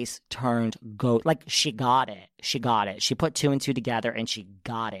 Ramona's face turned like she got it. She got it. She put 2 and 2 together and she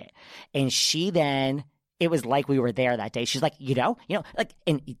got it. And she then, it was like we were there that day. She's like, like,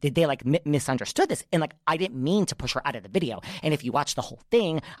 and they like misunderstood this. And like, I didn't mean to push her out of the video. And if you watch the whole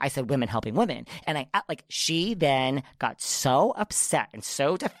thing, I said women helping women. And she then got so upset and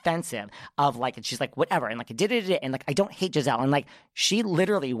so defensive of like, and she's like, whatever. And like, and like, I don't hate Giselle. And like, she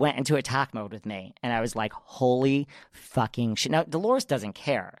literally went into attack mode with me. And I was like, holy fucking shit. Now, Dolores doesn't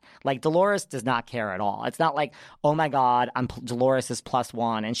care. Like, Dolores does not care at all. It's not like, oh my God, Dolores is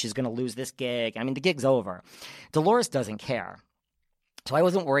 +1 and she's going to lose this gig. I mean, the gig's over. Dolores doesn't care. So I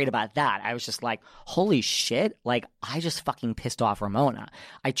wasn't worried about that. I was just like, holy shit, like I just fucking pissed off Ramona.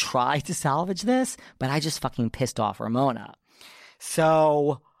 I tried to salvage this, but I just fucking pissed off Ramona.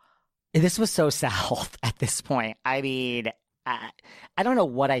 So this was so south at this point. I mean, I don't know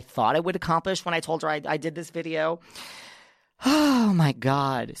what I thought I would accomplish when I told her I did this video. Oh my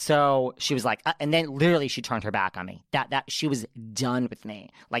God. So she was like, and then literally she turned her back on me. That she was done with me.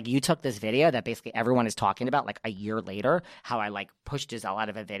 Like, you took this video that basically everyone is talking about like a year later, how I like pushed Giselle out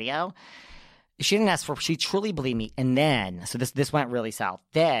of a video. She didn't ask for, she truly believed me. And then, so this went really south.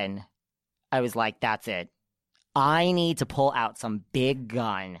 Then I was like, that's it. I need to pull out some big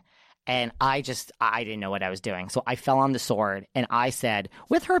gun. And I didn't know what I was doing. So I fell on the sword and I said,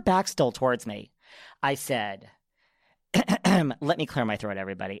 with her back still towards me, I said, let me clear my throat,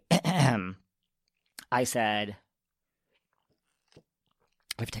 everybody. I said,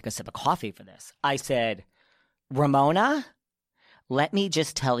 I have to take a sip of coffee for this. I said, Ramona, let me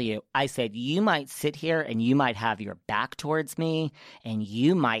just tell you, I said, you might sit here and you might have your back towards me and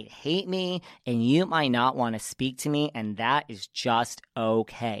you might hate me and you might not want to speak to me, and that is just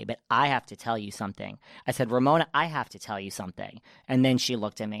okay. But I have to tell you something. I said, Ramona, I have to tell you something. And then she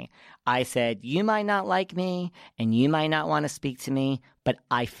looked at me. I said, you might not like me and you might not want to speak to me, but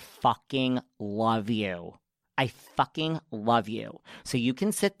I fucking love you. I fucking love you. So you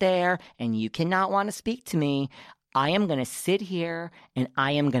can sit there and you cannot want to speak to me. I am going to sit here and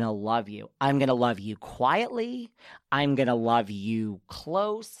I am going to love you. I'm going to love you quietly. I'm going to love you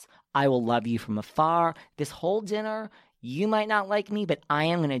close. I will love you from afar. This whole dinner, you might not like me, but I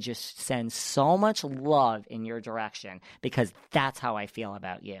am going to just send so much love in your direction because that's how I feel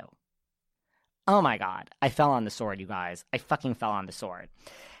about you. Oh my God. I fell on the sword, you guys. I fucking fell on the sword.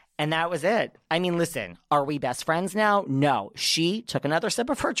 And that was it. I mean, listen, are we best friends now? No. She took another sip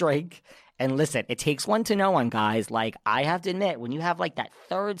of her drink. And listen, it takes one to know one, guys. Like, I have to admit, when you have like that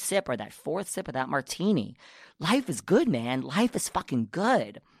 3rd sip or that 4th sip of that martini, life is good, man. Life is fucking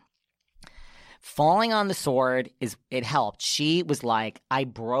good. Falling on the sword, it helped. She was like, I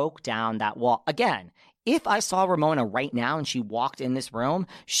broke down that wall. Again, if I saw Ramona right now and she walked in this room,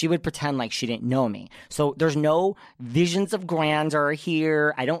 she would pretend like she didn't know me. So there's no visions of grandeur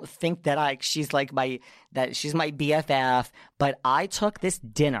here. I don't think that she's my BFF. But I took this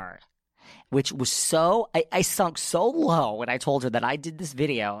dinner, which was I sunk so low when I told her that I did this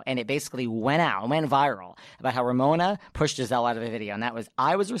video, and it basically went viral about how Ramona pushed Giselle out of the video. And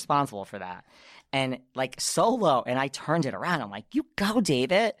I was responsible for that. And like so low, and I turned it around. I'm like, you go,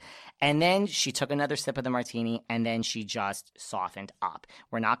 David. And then she took another sip of the martini, and then she just softened up.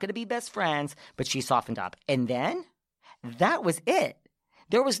 We're not going to be best friends, but she softened up. And then that was it.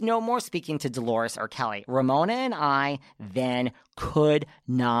 There was no more speaking to Dolores or Kelly. Ramona and I then could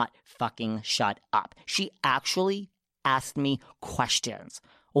not fucking shut up. She actually asked me questions.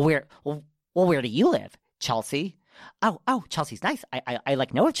 Where do you live? Chelsea. Oh, Chelsea's nice. I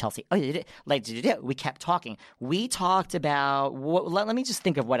like know of Chelsea. Oh, we kept talking. We talked about, let me just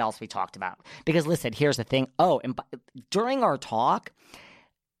think of what else we talked about. Because listen, here's the thing. Oh, and during our talk,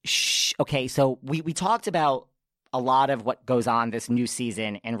 okay, so we talked about a lot of what goes on this new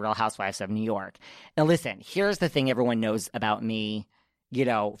season in Real Housewives of New York. Now listen, here's the thing everyone knows about me,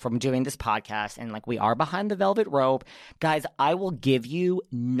 from doing this podcast, and like we are behind the velvet rope. Guys, I will give you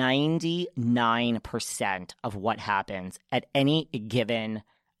 99% of what happens at any given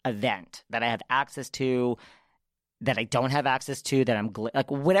event that I have access to, that I don't have access to, that I'm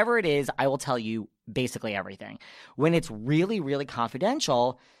like whatever it is, I will tell you basically everything. When it's really, really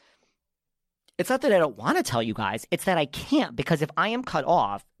confidential, it's not that I don't want to tell you guys. It's that I can't, because if I am cut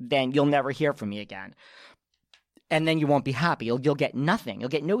off, then you'll never hear from me again. And then you won't be happy. You'll get nothing. You'll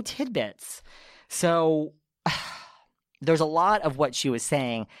get no tidbits. So there's a lot of what she was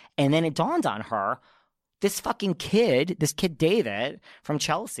saying. And then it dawned on her, this kid David from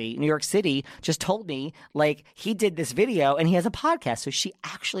Chelsea, New York City, just told me, like, he did this video and he has a podcast. So she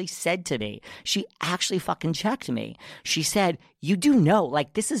actually said to me, she actually fucking checked me. She said, you do know,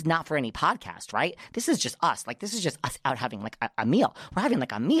 like, this is not for any podcast, right? This is just us. Like, this is just us out having, like, a meal. We're having,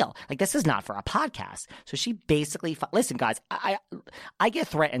 like, a meal. Like, this is not for a podcast. So she basically, listen, guys, I get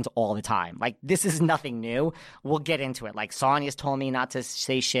threatened all the time. Like, this is nothing new. We'll get into it. Like, Sonya's told me not to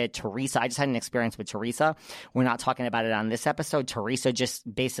say shit. Teresa, I just had an experience with Teresa. We're not talking about it on this episode. Teresa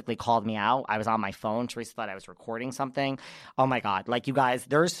just basically called me out. I was on my phone. Teresa thought I was recording something. Oh, my God. Like, you guys,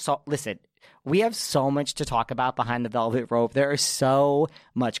 listen. We have so much to talk about behind the velvet rope. There is so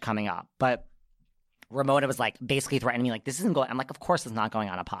much coming up. But Ramona was like basically threatening me, like, this isn't going. I'm like, of course it's not going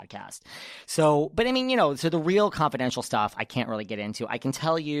on a podcast. So, but I mean, so the real confidential stuff I can't really get into. I can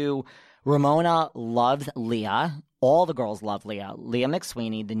tell you Ramona loves Leah. All the girls love Leah. Leah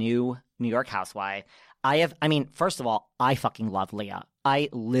McSweeney, the new New York housewife. First of all, I fucking love Leah. I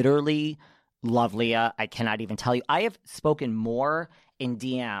literally love Leah. I cannot even tell you. I have spoken more in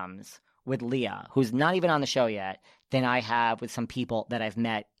DMs with Leah, who's not even on the show yet, than I have with some people that I've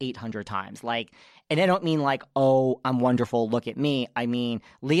met 800 times. Like, and I don't mean like, oh, I'm wonderful, look at me. I mean,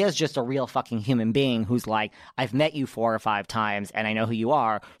 Leah's just a real fucking human being who's like, I've met you 4 or 5 times and I know who you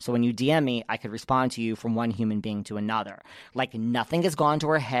are. So when you DM me, I could respond to you from one human being to another. Like, nothing has gone to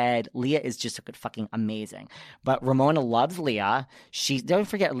her head. Leah is just fucking amazing. But Ramona loves Leah. Don't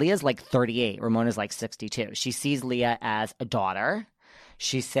forget, Leah's like 38. Ramona's like 62. She sees Leah as a daughter.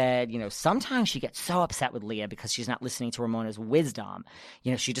 She said, sometimes she gets so upset with Leah because she's not listening to Ramona's wisdom.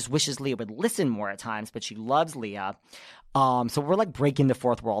 She just wishes Leah would listen more at times, but she loves Leah. So we're like breaking the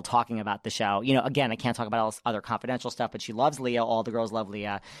fourth wall talking about the show. Again, I can't talk about all this other confidential stuff, but she loves Leah. All the girls love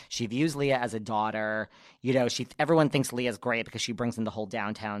Leah. She views Leah as a daughter. Everyone thinks Leah's great because she brings in the whole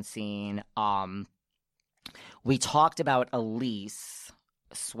downtown scene. We talked about Elise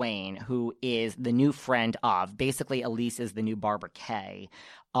Swain, who is the new friend of, basically Elise is the new Barbara Kay.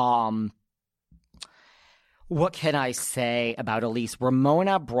 What can I say about Elise?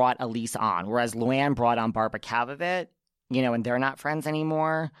 Ramona brought Elise on, whereas Luann brought on Barbara Kavovit, and they're not friends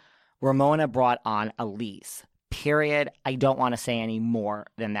anymore. Ramona brought on Elise, period. I don't want to say any more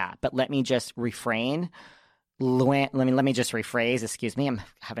than that, but let me just refrain. Let me just rephrase, excuse me, I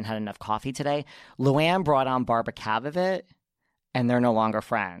haven't had enough coffee today. Luann brought on Barbara Kavovit, and they're no longer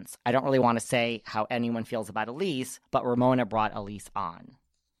friends. I don't really want to say how anyone feels about Elise, but Ramona brought Elise on.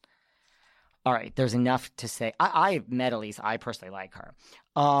 All right, there's enough to say. I've met Elise. I personally like her.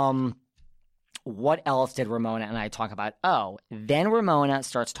 What else did Ramona and I talk about? Oh, then Ramona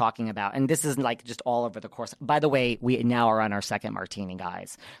starts talking about, and this is like just all over the course. By the way, we now are on our second martini,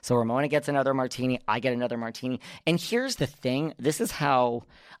 guys. So Ramona gets another martini. I get another martini. And here's the thing. This is how,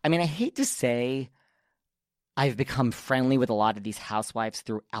 I hate to say I've become friendly with a lot of these housewives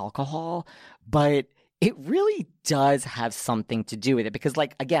through alcohol, but it really does have something to do with it because,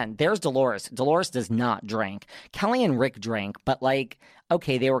 like, again, there's Dolores. Dolores does not drink. Kelly and Rick drank, but, like,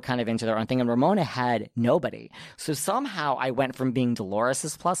 okay, they were kind of into their own thing, and Ramona had nobody. So somehow I went from being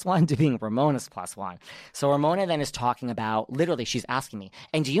Dolores's +1 to being Ramona's +1. So Ramona then is talking about, literally, she's asking me,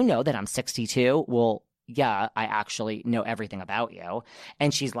 and do you know that I'm 62? Well, yeah, I actually know everything about you.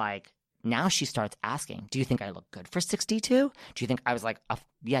 And she's like, now she starts asking, do you think I look good for 62? Do you think? I was like,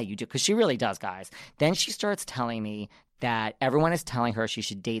 yeah, you do. Because she really does, guys. Then she starts telling me that everyone is telling her she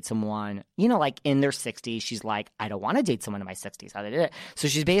should date someone, like in their 60s. She's like, I don't want to date someone in my 60s. How they did it. So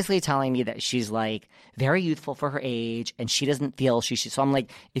she's basically telling me that she's like very youthful for her age and she doesn't feel she should. So I'm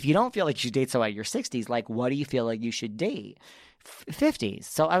like, if you don't feel like you should date someone at your 60s, like, what do you feel like you should date? 50s.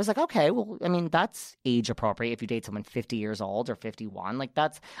 So I was like, okay, well, that's age appropriate if you date someone 50 years old or 51. Like,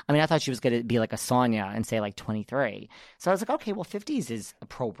 that's, I thought she was going to be like a Sonia and say like 23. So I was like, okay, well, 50s is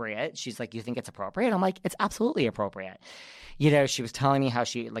appropriate. She's like, you think it's appropriate? I'm like, it's absolutely appropriate. She was telling me how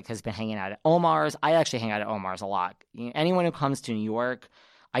she like has been hanging out at Omar's. I actually hang out at Omar's a lot. Anyone who comes to New York,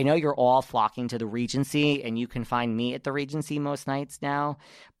 I know you're all flocking to the Regency and you can find me at the Regency most nights now,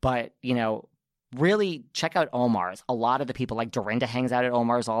 but really check out Omar's. A lot of the people, like Dorinda hangs out at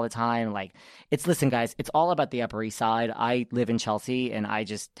Omar's all the time. Like, listen, guys, it's all about the Upper East Side. I live in Chelsea, and I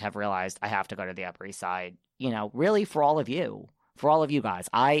just have realized I have to go to the Upper East Side, really for all of you guys.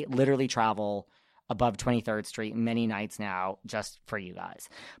 I literally travel above 23rd Street many nights now just for you guys.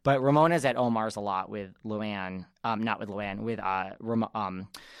 But Ramona's at Omar's a lot with Luann, not with Luann,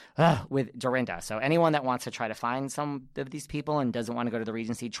 with Dorinda. So anyone that wants to try to find some of these people and doesn't want to go to the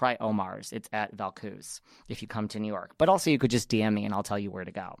Regency, try Omar's. It's at Valcouse if you come to New York. But also you could just DM me and I'll tell you where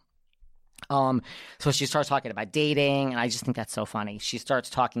to go. So she starts talking about dating, and I just think that's so funny. She starts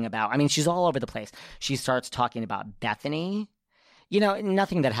talking about, I mean, she's all over the place. She starts talking about Bethany. You know,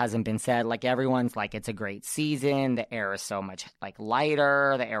 nothing that hasn't been said. Like, everyone's like, it's a great season. The air is so much, like,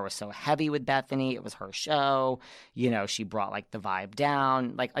 lighter. The air was so heavy with Bethany. It was her show. You know, she brought, like, the vibe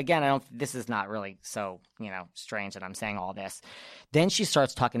down. Like, again, this is not really so, you know, strange that I'm saying all this. Then she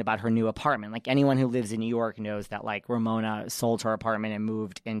starts talking about her new apartment. Like, anyone who lives in New York knows that, like, Ramona sold her apartment and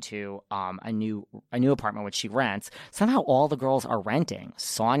moved into a new apartment, which she rents. Somehow all the girls are renting.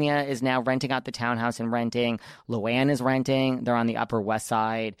 Sonia is now renting out the townhouse and renting. Luann is renting. They're on the Upper West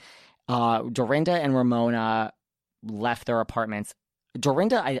Side. Dorinda and Ramona left their apartments.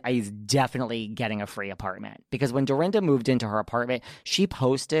 Dorinda is definitely getting a free apartment, because when Dorinda moved into her apartment, she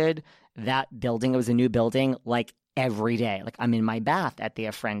posted that building. It was a new building, like, every day. Like, I'm in my bath at the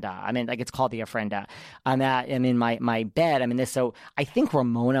Ofrenda. I mean, like, it's called the Ofrenda. I'm in my bed. I'm in this. So I think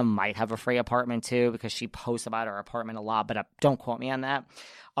Ramona might have a free apartment too, because she posts about her apartment a lot, but don't quote me on that.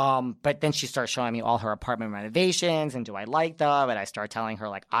 But then she starts showing me all her apartment renovations and do I like them? And I start telling her,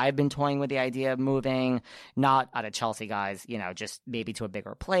 like, I've been toying with the idea of moving, not out of Chelsea, guys, you know, just maybe to a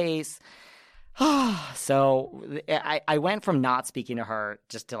bigger place. So I went from not speaking to her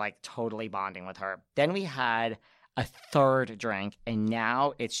just to, like, totally bonding with her. Then we had a third drink, and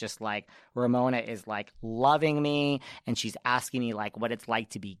now it's just like Ramona is, like, loving me, and she's asking me, like, what it's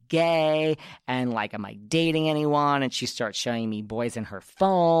like to be gay, and, like, am I dating anyone? And she starts showing me boys in her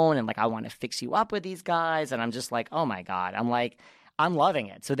phone, and, like, I want to fix you up with these guys, and I'm just like, oh my God. I'm like, I'm loving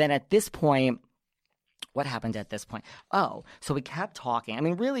it. So then at this point, what happened at this point? Oh, so we kept talking. I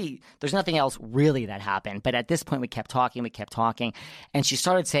mean, really, there's nothing else really that happened. But at this point, we kept talking. And she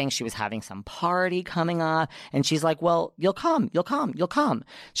started saying she was having some party coming up. And she's like, well, you'll come.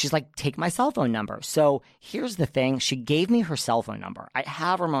 She's like, take my cell phone number. So here's the thing. She gave me her cell phone number. I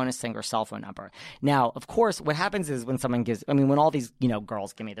have Ramona Singer's cell phone number. Now, of course, what happens is when when all these, you know,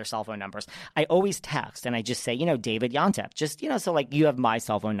 girls give me their cell phone numbers, I always text and I just say, you know, David Yontef. Just, you know, so, like, you have my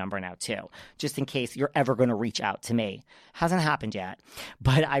cell phone number now too, just in case you're ever going to reach out to me. Hasn't happened yet,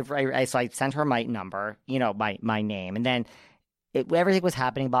 but so I sent her my number, you know, my name, and then everything was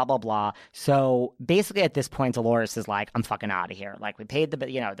happening, blah blah blah. So basically, at this point, Dolores is like, "I'm fucking out of here. Like, we paid the bill,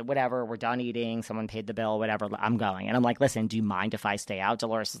 you know, whatever. We're done eating. Someone paid the bill, whatever. I'm going." And I'm like, "Listen, do you mind if I stay out?"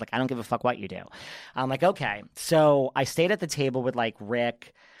 Dolores is like, "I don't give a fuck what you do." I'm like, "Okay." So I stayed at the table with, like,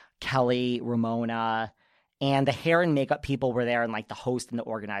 Rick, Kelly, Ramona. And the hair and makeup people were there, and, like, the host and the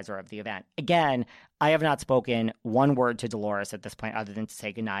organizer of the event. Again, I have not spoken one word to Dolores at this point other than to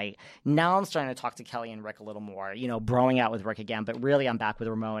say goodnight. Now I'm starting to talk to Kelly and Rick a little more, you know, broing out with Rick again. But really, I'm back with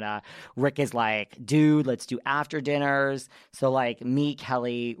Ramona. Rick is like, dude, let's do after dinners. So, like, me,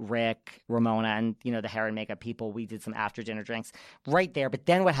 Kelly, Rick, Ramona, and, you know, the hair and makeup people, we did some after dinner drinks right there. But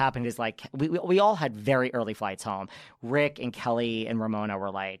then what happened is, like, we all had very early flights home. Rick and Kelly and Ramona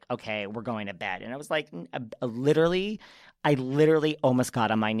were like, okay, we're going to bed. And I was like, I literally almost got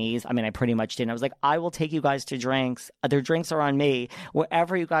on my knees. I mean, I pretty much did. I was like, I will take you guys to drinks. Their drinks are on me.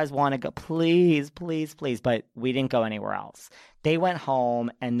 Wherever you guys want to go, please, please, please. But we didn't go anywhere else. They went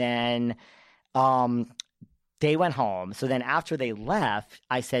home, and then they went home. So then after they left,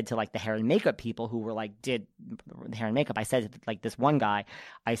 I said to, like, the hair and makeup people who were, like, did the hair and makeup, I said to, like, this one guy,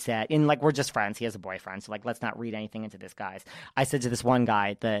 I said, and, like, we're just friends. He has a boyfriend. So, like, let's not read anything into this, guys. I said to this one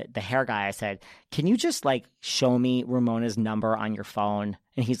guy, the hair guy, I said, can you just, like, show me Ramona's number on your phone?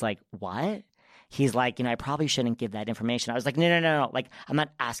 And he's like, what? He's like, you know, I probably shouldn't give that information. I was like, no. Like, I'm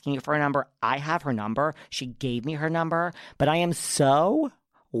not asking you for a number. I have her number. She gave me her number. But I am so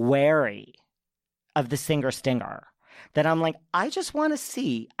wary of the singer Stinger that I'm like, I just want to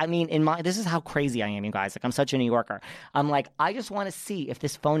see. I mean, this is how crazy I am, you guys. Like, I'm such a New Yorker. I'm like, I just want to see if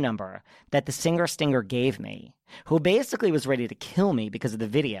this phone number that the singer Stinger gave me, who basically was ready to kill me because of the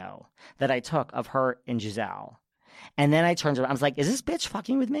video that I took of her and Giselle. And then I turned around. I was like, is this bitch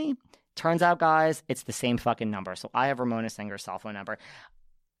fucking with me? Turns out, guys, it's the same fucking number. So I have Ramona Singer's cell phone number.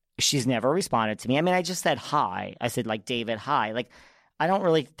 She's never responded to me. I mean, I just said hi. I said, like, David, hi. Like, I don't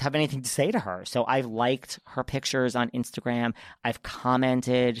really have anything to say to her. So I've liked her pictures on Instagram. I've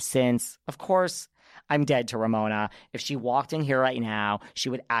commented since. Of course, I'm dead to Ramona. If she walked in here right now, she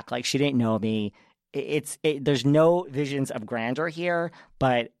would act like she didn't know me. There's no visions of grandeur here,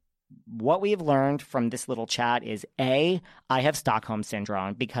 but what we've learned from this little chat is, A, I have Stockholm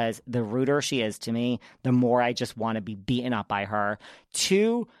Syndrome because the ruder she is to me, the more I just want to be beaten up by her.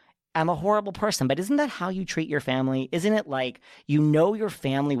 2, I'm a horrible person, but isn't that how you treat your family? Isn't it like, you know, your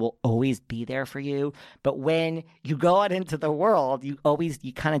family will always be there for you, but when you go out into the world, you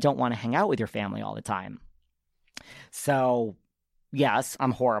kind of don't want to hang out with your family all the time. So yes,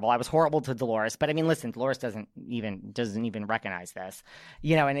 I'm horrible. I was horrible to Dolores, but I mean, listen, Dolores doesn't even recognize this,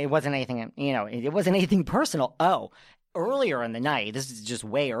 and it wasn't anything, it wasn't anything personal. Oh, earlier in the night, this is just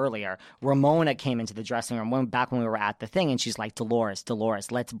way earlier, Ramona came into the dressing room back when we were at the thing, and she's like, Dolores,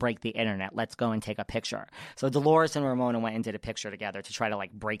 let's break the internet. Let's go and take a picture. So Dolores and Ramona went and did a picture together to try to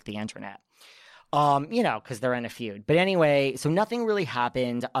like break the internet. Because they're in a feud. But anyway, so nothing really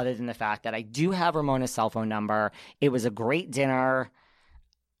happened other than the fact that I do have Ramona's cell phone number. It was a great dinner.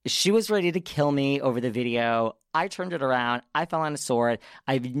 She was ready to kill me over the video. I turned it around. I fell on a sword.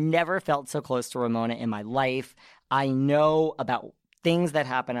 I've never felt so close to Ramona in my life. I know about things that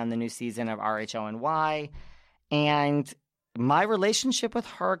happen on the new season of RHONY, and my relationship with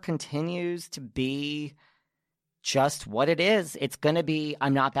her continues to be just what it is. It's going to be,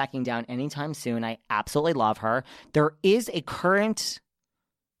 I'm not backing down anytime soon. I absolutely love her. There is a current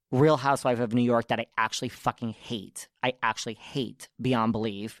Real Housewife of New York that I actually fucking hate. I actually hate beyond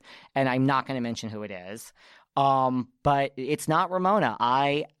belief, and I'm not going to mention who it is. But it's not Ramona.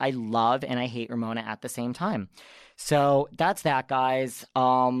 I love and I hate Ramona at the same time. So that's that, guys.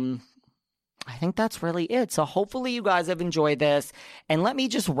 I think that's really it. So hopefully you guys have enjoyed this. And let me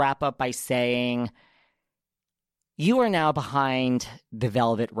just wrap up by saying, you are now behind the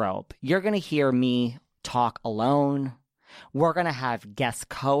velvet rope. You're going to hear me talk alone. We're going to have guest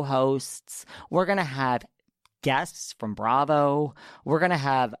co-hosts. We're going to have guests from Bravo. We're going to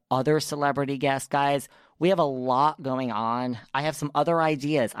have other celebrity guests, guys. We have a lot going on. I have some other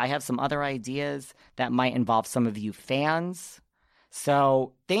ideas. That might involve some of you fans.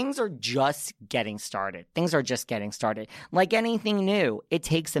 So things are just getting started. Like anything new, it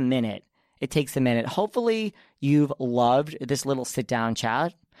takes a minute. Hopefully you've loved this little sit-down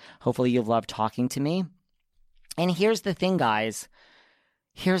chat. Hopefully you've loved talking to me. And here's the thing, guys.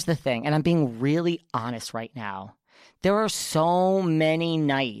 And I'm being really honest right now. There are so many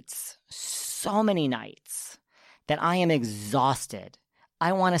nights that I am exhausted.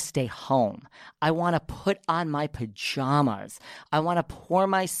 I want to stay home. I want to put on my pajamas. I want to pour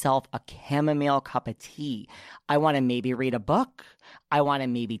myself a chamomile cup of tea. I want to maybe read a book. I want to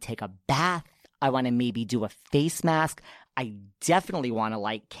maybe take a bath. I want to maybe do a face mask. I definitely want to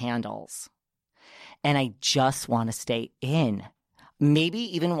light candles. And I just want to stay in. Maybe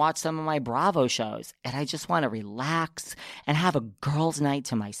even watch some of my Bravo shows. And I just want to relax and have a girls' night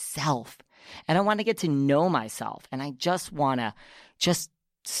to myself. And I want to get to know myself. And I just want to just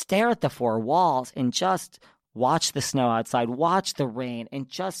stare at the four walls and just watch the snow outside, watch the rain, and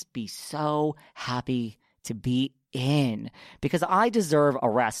just be so happy to be in. Because I deserve a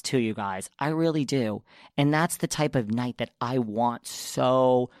rest too, you guys. I really do. And that's the type of night that I want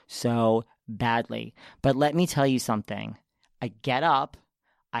so badly. But let me tell you something. I get up,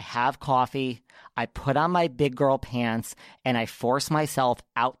 I have coffee, I put on my big girl pants, and I force myself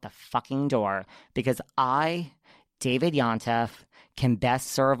out the fucking door because I, David Yontef, can best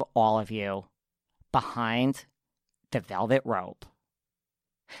serve all of you behind the velvet rope.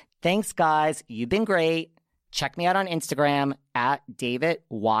 Thanks, guys. You've been great. Check me out on Instagram at David,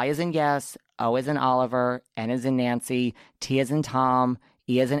 Y as in yes, O as in Oliver, N as in Nancy, T as in Tom,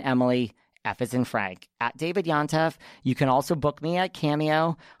 E as in Emily, F as in Frank, at David Yontef. You can also book me at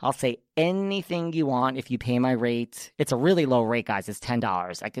Cameo. I'll say anything you want if you pay my rate. It's a really low rate, guys. It's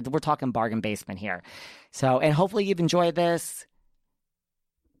 $10. We're talking bargain basement here. So, and hopefully you've enjoyed this.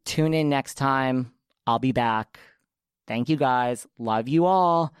 Tune in next time. I'll be back. Thank you, guys. Love you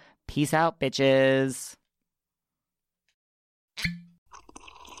all. Peace out, bitches.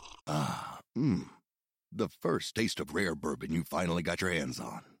 The first taste of rare bourbon you finally got your hands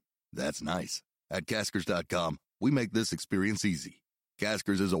on. That's nice. At Caskers.com, we make this experience easy.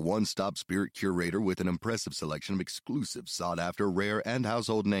 Caskers is a one-stop spirit curator with an impressive selection of exclusive, sought-after, rare, and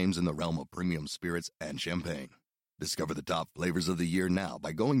household names in the realm of premium spirits and champagne. Discover the top flavors of the year now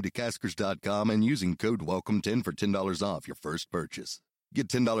by going to Caskers.com and using code WELCOME10 for $10 off your first purchase. Get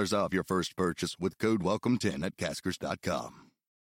 $10 off your first purchase with code WELCOME10 at Caskers.com.